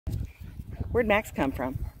Where'd Max come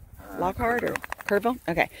from? Lockhart or Kerrville?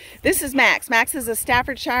 Okay. This is Max. Max is a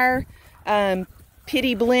Staffordshire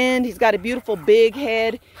pitty blend. He's got a beautiful big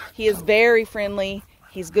head. He is very friendly.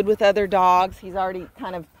 He's good with other dogs. He's already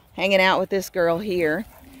kind of hanging out with this girl here.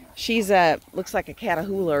 She's looks like a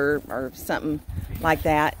Catahoula or something like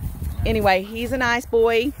that. Anyway, he's a nice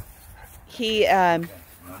boy. He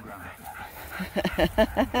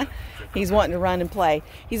he's wanting to run and play.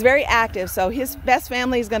 He's very active, so his best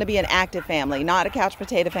family is going to be an active family, not a couch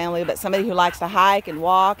potato family, but somebody who likes to hike and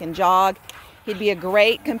walk and jog. He'd be a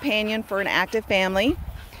great companion for an active family.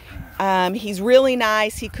 He's really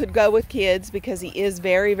nice. He could go with kids because he is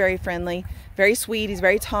very, very friendly, very sweet. He's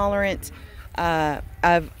very tolerant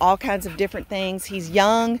of all kinds of different things. He's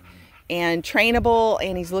young and trainable,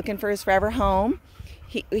 and he's looking for his forever home.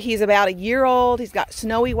 He's about a year old. He's got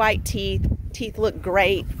snowy white teeth. Teeth look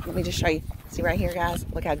great. Let me just show you. See right here, guys?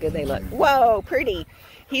 Look how good they look. Whoa, pretty.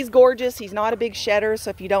 He's gorgeous. He's not a big shedder, so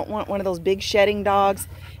if you don't want one of those big shedding dogs,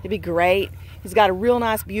 it'd be great. He's got a real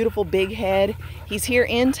nice, beautiful big head. He's here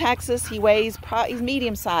in Texas. He weighs, he's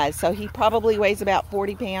medium sized, so he probably weighs about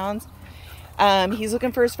 40 pounds. He's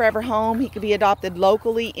looking for his forever home. He could be adopted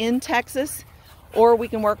locally in Texas, or we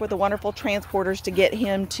can work with the wonderful transporters to get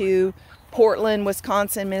him to Portland,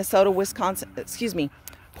 Wisconsin, Minnesota, Wisconsin, excuse me,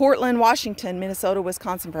 Portland, Washington, Minnesota,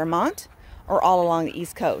 Wisconsin, Vermont, or all along the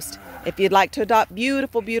East Coast. If you'd like to adopt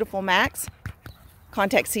beautiful, beautiful Max,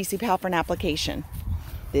 contact CCPAL for an application.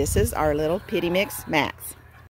 This is our little pitty mix, Max.